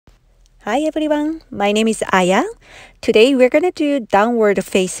Hi everyone, my name is Aya. Today we're going to do downward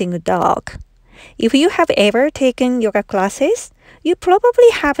facing dog. If you have ever taken yoga classes, you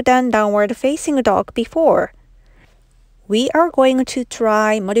probably have done downward facing dog before. We are going to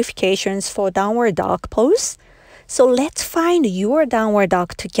try modifications for downward dog pose. So let's find your downward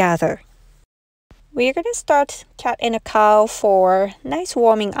dog together. We're going to start cat and cow for nice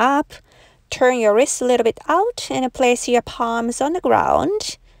warming up. Turn your wrists a little bit out and place your palms on the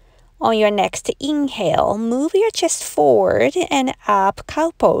ground. On your next inhale, move your chest forward and up,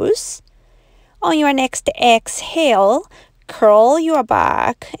 cow pose. On your next exhale, curl your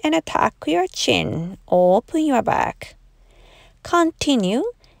back and tuck your chin. Open your back. Continue.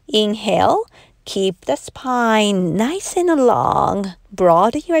 Inhale, keep the spine nice and long.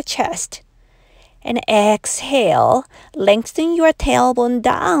 Broaden your chest. And exhale, lengthen your tailbone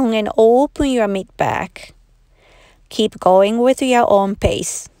down and open your mid-back. Keep going with your own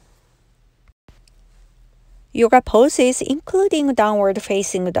pace. Yoga poses, including downward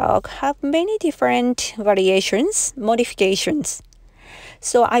facing dog, have many different variations, modifications.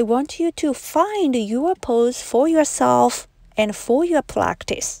 So I want you to find your pose for yourself and for your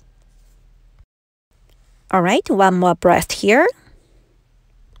practice. All right, one more breath here.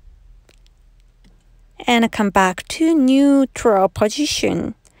 And come back to neutral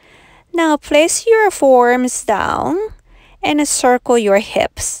position. Now place your forearms down and circle your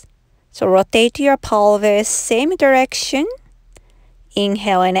hips. So rotate your pelvis, same direction.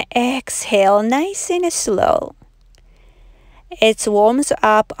 Inhale and exhale, nice and slow. It warms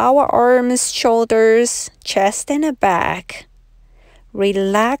up our arms, shoulders, chest and back.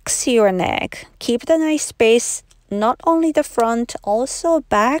 Relax your neck. Keep the nice space, not only the front, also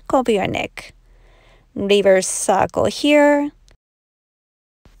back of your neck. Reverse circle here.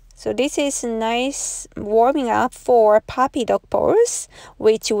 So this is nice warming up for puppy dog pose,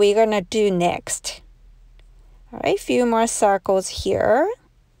 which we're gonna do next. All right, few more circles here.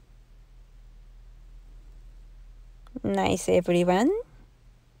 Nice, everyone.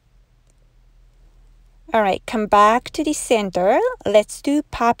 All right, come back to the center. Let's do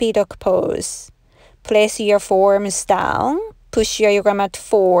puppy dog pose. Place your forearms down. Push your yoga mat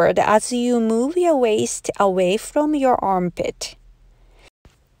forward as you move your waist away from your armpit.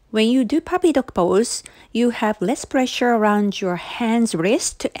 When you do puppy dog pose, you have less pressure around your hands,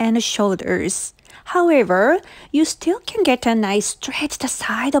 wrist, and shoulders. However, you still can get a nice stretched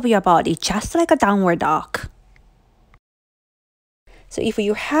side of your body, just like a downward dog. So if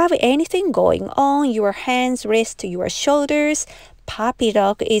you have anything going on, your hands, wrist, your shoulders, puppy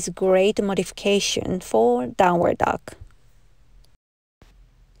dog is great modification for downward dog.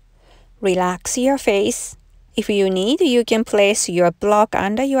 Relax your face. If you need, you can place your block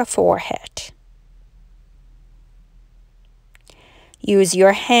under your forehead. Use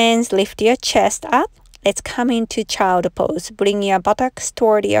your hands, lift your chest up. Let's come into child pose. Bring your buttocks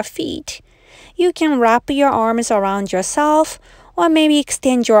toward your feet. You can wrap your arms around yourself or maybe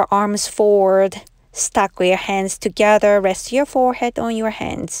extend your arms forward. Stack your hands together. Rest your forehead on your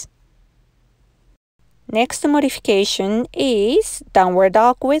hands. Next modification is downward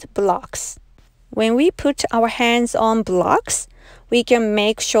dog with blocks. When we put our hands on blocks, we can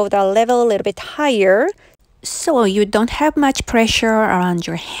make shoulder level a little bit higher so you don't have much pressure around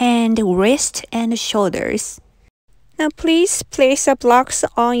your hand, wrist, and shoulders. Now please place the blocks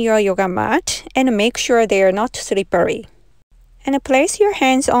on your yoga mat and make sure they are not slippery. And place your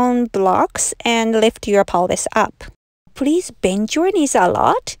hands on blocks and lift your pelvis up. Please bend your knees a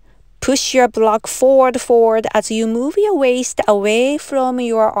lot. Push your block forward as you move your waist away from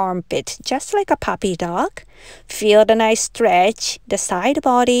your armpit, just like a puppy dog. Feel the nice stretch, the side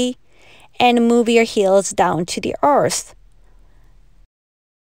body, and move your heels down to the earth.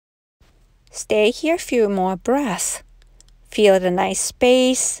 Stay here a few more breaths. Feel the nice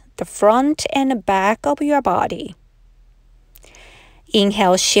space, the front and back of your body.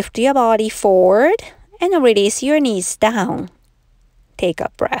 Inhale, shift your body forward and release your knees down. Take a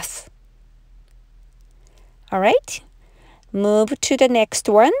breath. All right, move to the next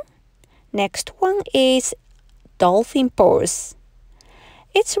one. Next one is dolphin pose.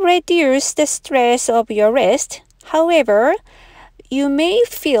 It's reduce the stress of your wrist. However, you may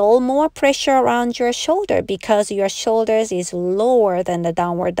feel more pressure around your shoulder because your shoulders is lower than the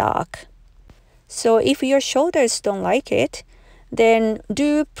downward dog. So if your shoulders don't like it, then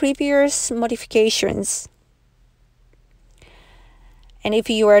do previous modifications. And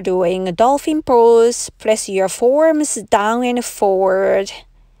if you are doing a dolphin pose, place your forearms down and forward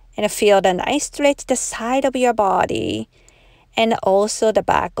and feel the nice stretch the side of your body and also the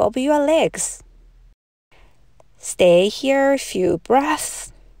back of your legs. Stay here a few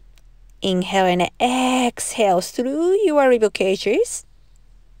breaths. Inhale and exhale through your rib cages.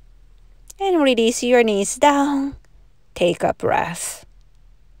 And release your knees down. Take a breath.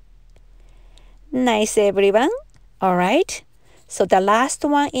 Nice, everyone. All right. So the last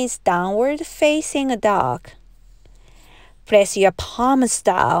one is downward facing dog. Press your palms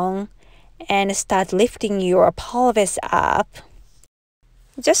down and start lifting your pelvis up.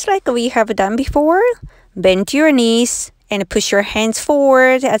 Just like we have done before, bend your knees and push your hands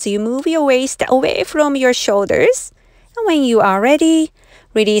forward as you move your waist away from your shoulders. And when you are ready,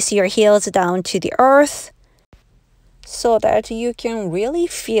 release your heels down to the earth so that you can really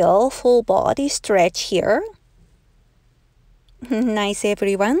feel full body stretch here. Nice,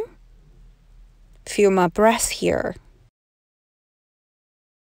 everyone. Feel my breath here.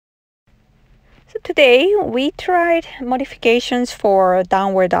 So today we tried modifications for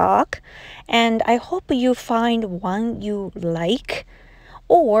downward dog, and I hope you find one you like.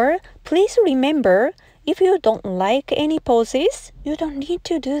 Or please remember, if you don't like any poses, you don't need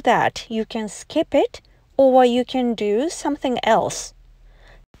to do that. You can skip it, or you can do something else.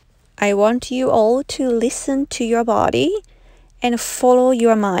 I want you all to listen to your body and follow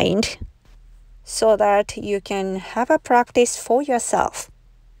your mind so that you can have a practice for yourself.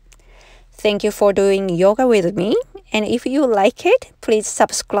 Thank you for doing yoga with me, and if you like it, please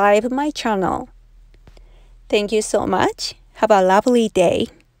subscribe my channel. Thank you so much. Have a lovely day.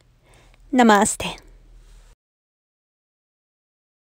 Namaste.